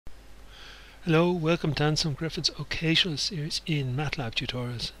Hello, welcome to Anselm Griffith's occasional series in Matlab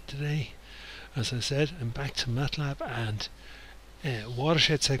tutorials. Today, as I said, I'm back to Matlab and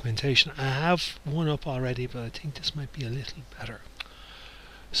Watershed segmentation. I have one up already, but I think this might be a little better.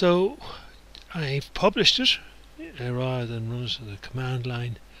 So, I've published it rather than run it to the command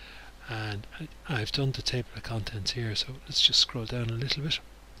line, and I've done the table of contents here, so let's just scroll down a little bit.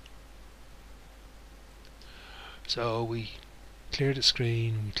 So we clear the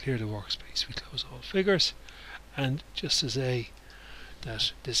screen, we clear the workspace, we close all figures, and just to say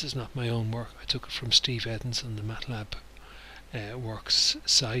that this is not my own work, I took it from Steve Edens on the Matlab works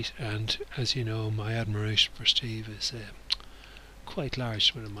site, and as you know, my admiration for Steve is quite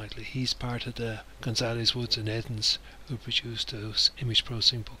large with Matlab. He's part of the Gonzalez, Woods and Edens who produced those image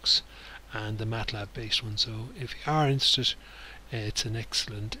processing books and the Matlab based one, so if you are interested, it's an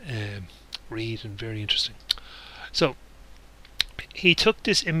excellent read and very interesting. So he took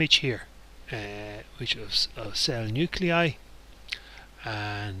this image here, which was of cell nuclei,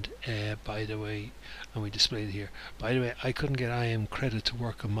 and by the way, and we displayed it here. By the way, I couldn't get IM credit to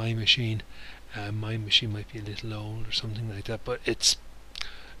work on my machine. My machine might be a little old or something like that, but it's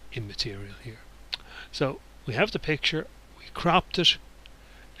immaterial here. So we have the picture, we cropped it,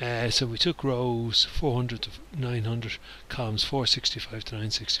 so we took rows 400 to 900, columns 465 to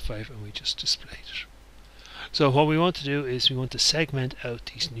 965, and we just displayed it. So what we want to do is we want to segment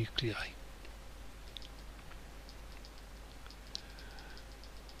out these nuclei.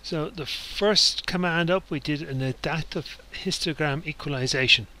 So the first command up, we did an adaptive histogram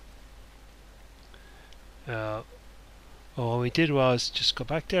equalization. What we did was just go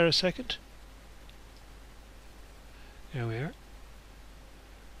back there a second. There we are.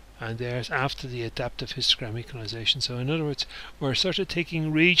 And there's after the adaptive histogram equalization. So in other words, we're sort of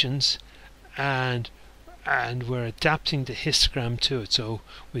taking regions and we're adapting the histogram to it. So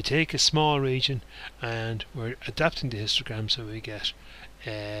we take a small region and we're adapting the histogram so we get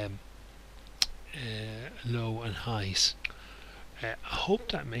low and highs. I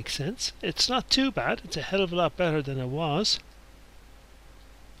hope that makes sense. It's not too bad. It's a hell of a lot better than it was.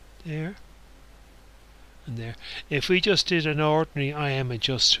 There and there. If we just did an ordinary IM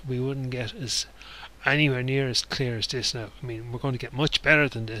adjust, we wouldn't get as anywhere near as clear as this now. I mean, we're going to get much better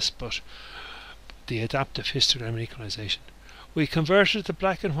than this, but the adaptive histogram equalization. We converted to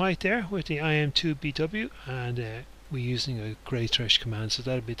black and white there with the IM2BW, and we're using a grey thresh command, so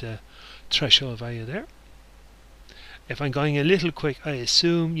that'll be the threshold value there. If I'm going a little quick, I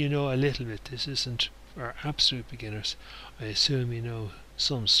assume you know a little bit. This isn't for absolute beginners. I assume you know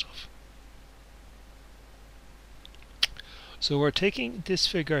some stuff. So we're taking this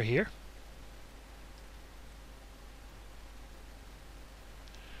figure here,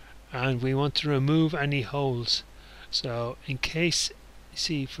 and we want to remove any holes. So in case you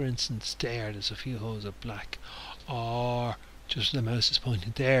see, for instance, there's a few holes of black, or just the mouse is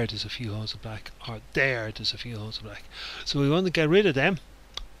pointing there's a few holes of black, or there's a few holes of black. So we want to get rid of them.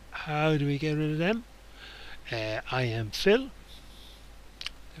 How do we get rid of them? IM fill.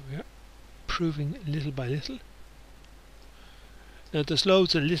 There we are, proving little by little. Now there's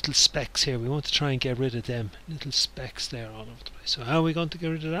loads of little specks here. We want to try and get rid of them. Little specks there all over the place. So how are we going to get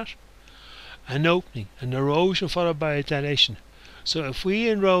rid of that? An opening, an erosion followed by a dilation. So if we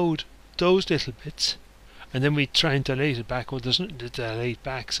erode those little bits and then we try and dilate it back, well, there's nothing to dilate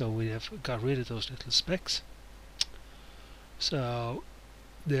back, so we have got rid of those little specks. So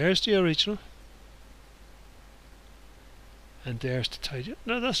there's the original, and there's the tidy.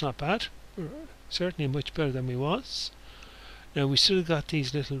 No, that's not bad. We're certainly much better than we was. Now we still got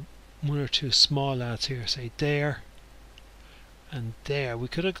these little one or two small lads here, say there and there. We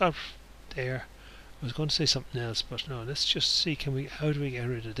could have got there. I was going to say something else, but no, let's just see how do we get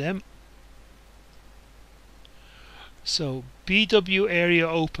rid of them. So BW area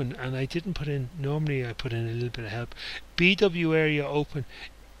open, and I didn't put in, normally I put in a little bit of help. BW area open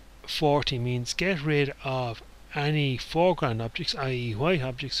 40 means get rid of any foreground objects, i.e. white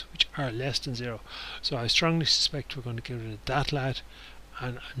objects, which are less than 0. So I strongly suspect we're going to get rid of that lad,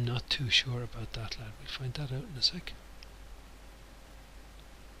 and I'm not too sure about that lad. We'll find that out in a sec.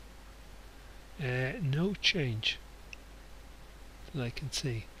 No change that I can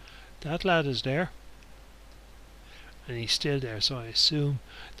see. That lad is there, and he's still there, so I assume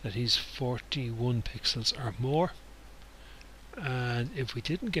that he's 41 pixels or more. And if we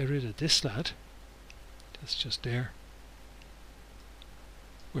didn't get rid of this lad, that's just there,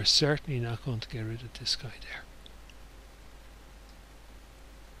 we're certainly not going to get rid of this guy there.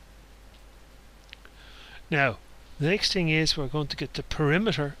 Now the next thing is we're going to get the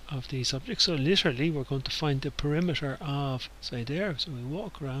perimeter of these objects. So literally we're going to find the perimeter of, say there, so we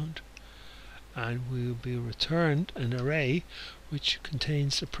walk around and we will be returned an array which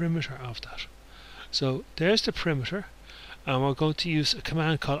contains the perimeter of that. So there's the perimeter, and we're going to use a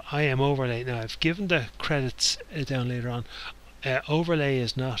command called IMOverlay. Now I've given the credits down later on. Overlay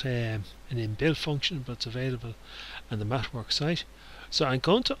is not an inbuilt function, but it's available on the Mathworks site. So I'm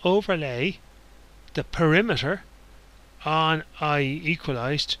going to overlay the perimeter on I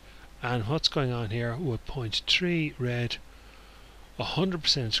equalized, and what's going on here with 0.3 red,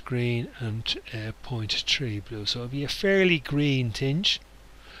 100% green, and 0.3 blue. So it'll be a fairly green tinge,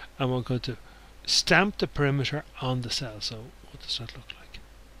 and we're going to stamp the perimeter on the cell. So what does that look like?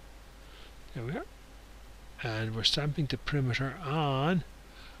 There we are. And we're stamping the perimeter on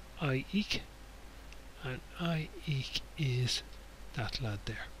IEQ, and IEQ is that lad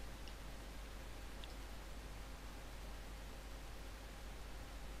there.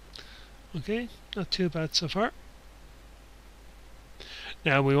 Okay, not too bad so far.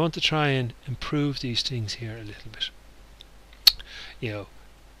 Now we want to try and improve these things here a little bit. You know,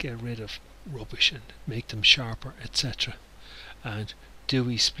 get rid of rubbish and make them sharper, etc. And do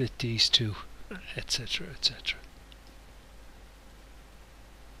we split these two, etc., etc.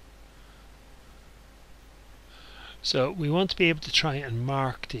 So we want to be able to try and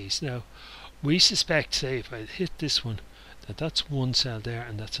mark these. Now we suspect, say if I hit this one, that that's one cell there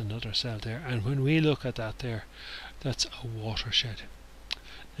and that's another cell there, and when we look at that there, that's a watershed.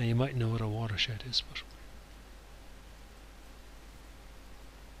 Now you might know what a watershed is, but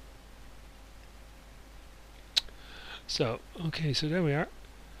so okay, so there we are.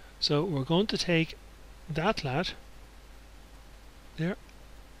 So we're going to take that lad there,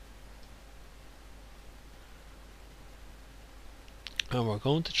 and we're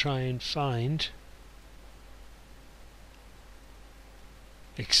going to try and find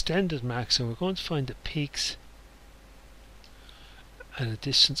extended max. So we're going to find the peaks at a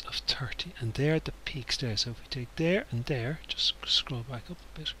distance of 30, and there are the peaks there. So if we take there and there, just scroll back up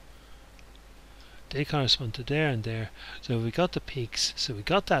a bit, they correspond to there and there. So we got the peaks, so we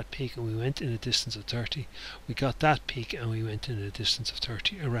got that peak and we went in a distance of 30, we got that peak and we went in a distance of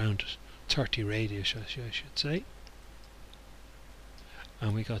 30, around 30 radius I should say,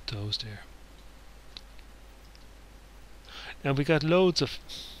 and we got those there. Now we got loads of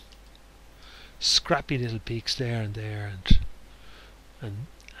scrappy little peaks there and there, and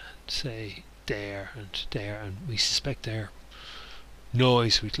say there and there, and we suspect they're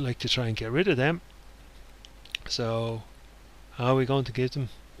noise. We'd like to try and get rid of them. So how are we going to give them?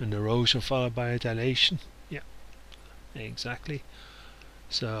 An erosion followed by a dilation? Yeah, exactly.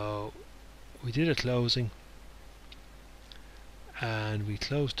 So we did a closing, and we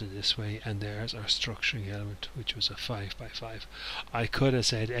closed it this way, and there's our structuring element, which was a 5 by 5. I could have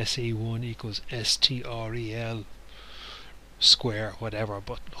said SE1 equals STREL square, whatever,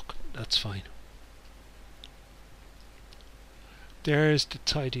 but look, that's fine. There's the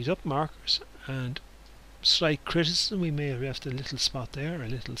tidied up markers, and slight criticism, we may have left a little spot there,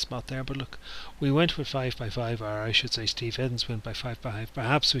 but look, we went with 5 by 5, or I should say Steve Evans went by 5 by 5.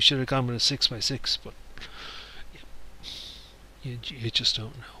 Perhaps we should have gone with a 6 by 6, but yeah, you just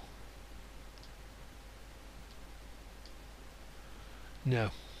don't know.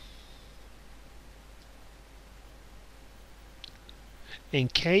 Now, in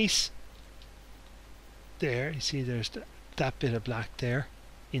case there, you see there's that bit of black there,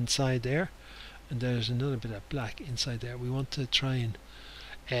 inside there, and there's another bit of black inside there. We want to try and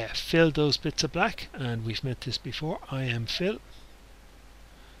fill those bits of black, and we've met this before. I am fill.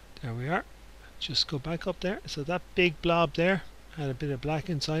 There we are. Just go back up there. So that big blob there had a bit of black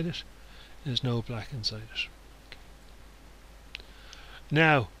inside it. There's no black inside it. Okay.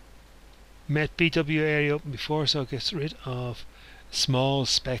 Now, met BW area open before, so it gets rid of small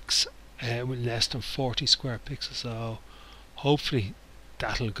specks with less than 40 square pixels. So hopefully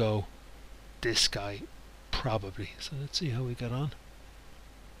that'll go. This guy probably. So let's see how we got on.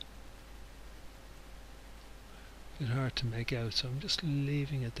 A bit hard to make out, so I'm just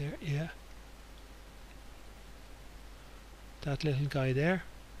leaving it there. Yeah, that little guy there,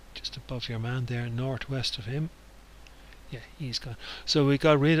 just above your man there, northwest of him. Yeah, he's gone. So we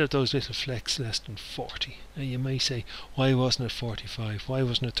got rid of those little flecks less than 40. Now you may say, why wasn't it 45? Why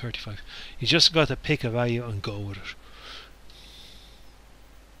wasn't it 35? You just got to pick a value and go with it.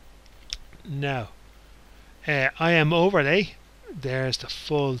 Now, I am overlay. There's the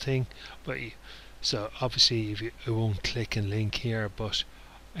full thing, but so obviously if it won't click and link here, but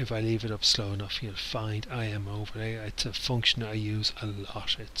if I leave it up slow enough, you'll find I am overlay. It's a function I use a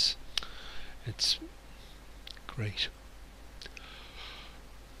lot. It's great.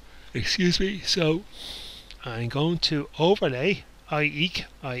 Excuse me. So I'm going to overlay IEQ.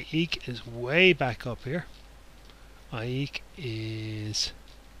 IEQ is way back up here. IEQ is,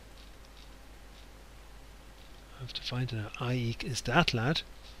 I have to find it now. IEQ is that lad.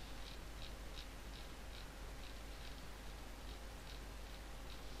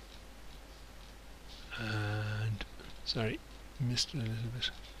 And sorry, missed it a little bit.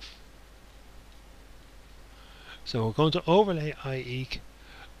 So we're going to overlay IEQ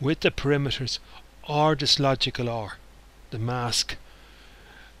with the perimeters or this logical OR, the mask.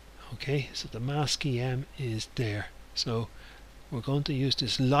 Okay, so the mask EM is there. So we're going to use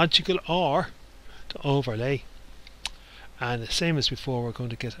this logical OR to overlay, and the same as before, we're going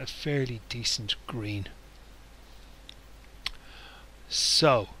to get a fairly decent green.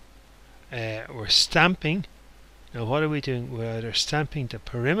 So we're stamping. Now what are we doing? We're either stamping the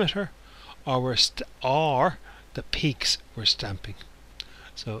perimeter or the peaks we're stamping.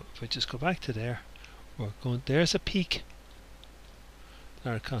 So if I just go back to there, we're going, there's a peak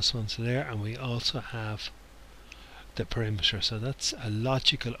that corresponds to there, and we also have the perimeter. So that's a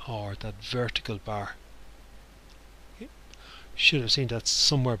logical OR, that vertical bar. Okay. Should have seen that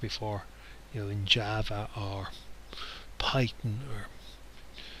somewhere before, you know, in Java or Python or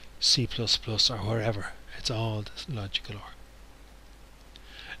C++ or wherever. It's all this logical OR.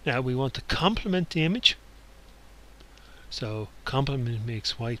 Now we want to complement the image. So complement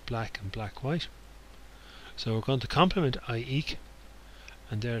makes white black and black white. So we're going to complement IEQ,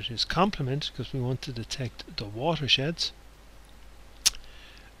 and there it is, complement, because we want to detect the watersheds.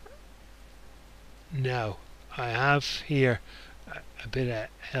 Now I have here a bit of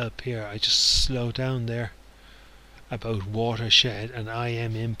help here. I just slow down there about watershed and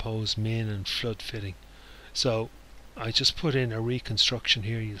IM impose min and flood fitting. So I just put in a reconstruction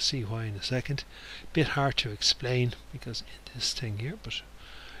here. You'll see why in a second. Bit hard to explain because in this thing here, but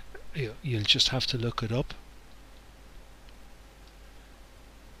you'll just have to look it up.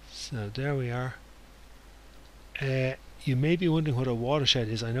 So there we are. You may be wondering what a watershed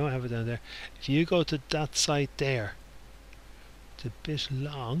is. I know I have it down there. If you go to that site there, it's a bit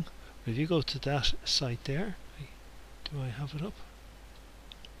long, but if you go to that site there, do I have it up?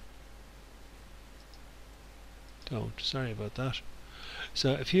 Don't. Sorry about that.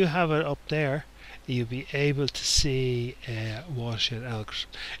 So if you have it up there, you'll be able to see watershed algorithm.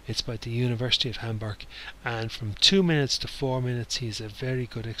 It's by the University of Hamburg, and from 2 minutes to 4 minutes he has a very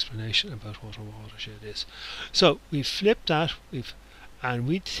good explanation about what a watershed is. So we've flipped that, and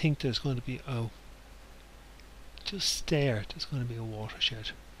we think there's going to be just there, there's going to be a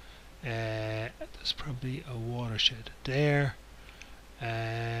watershed. There's probably a watershed there,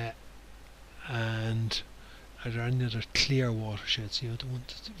 and are there any other clear watersheds? You know, the one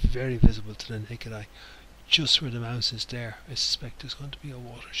that's very visible to the naked eye, just where the mouse is there. I suspect there's going to be a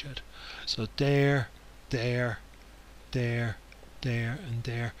watershed. So there, there, there, there, and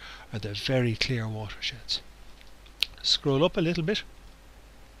there are the very clear watersheds. Scroll up a little bit.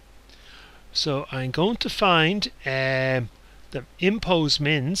 So I'm going to find the impose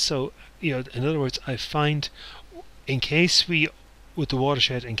mins. So, you know, in other words, I find, in case we, with the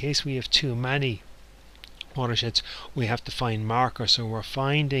watershed, in case we have too many watersheds, we have to find markers. So we're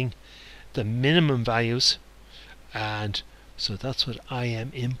finding the minimum values, and so that's what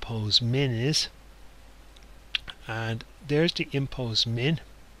IM impose min is, and there's the impose min.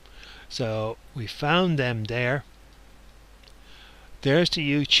 So we found them there. There's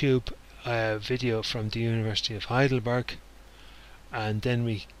the YouTube video from the University of Heidelberg, and then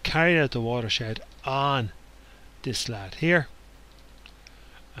we carried out the watershed on this lad here,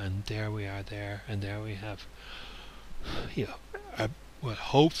 and there we are there, and there we have, you know, well,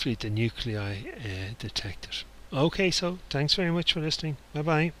 hopefully the nuclei detected. Okay, so thanks very much for listening. Bye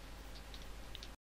bye.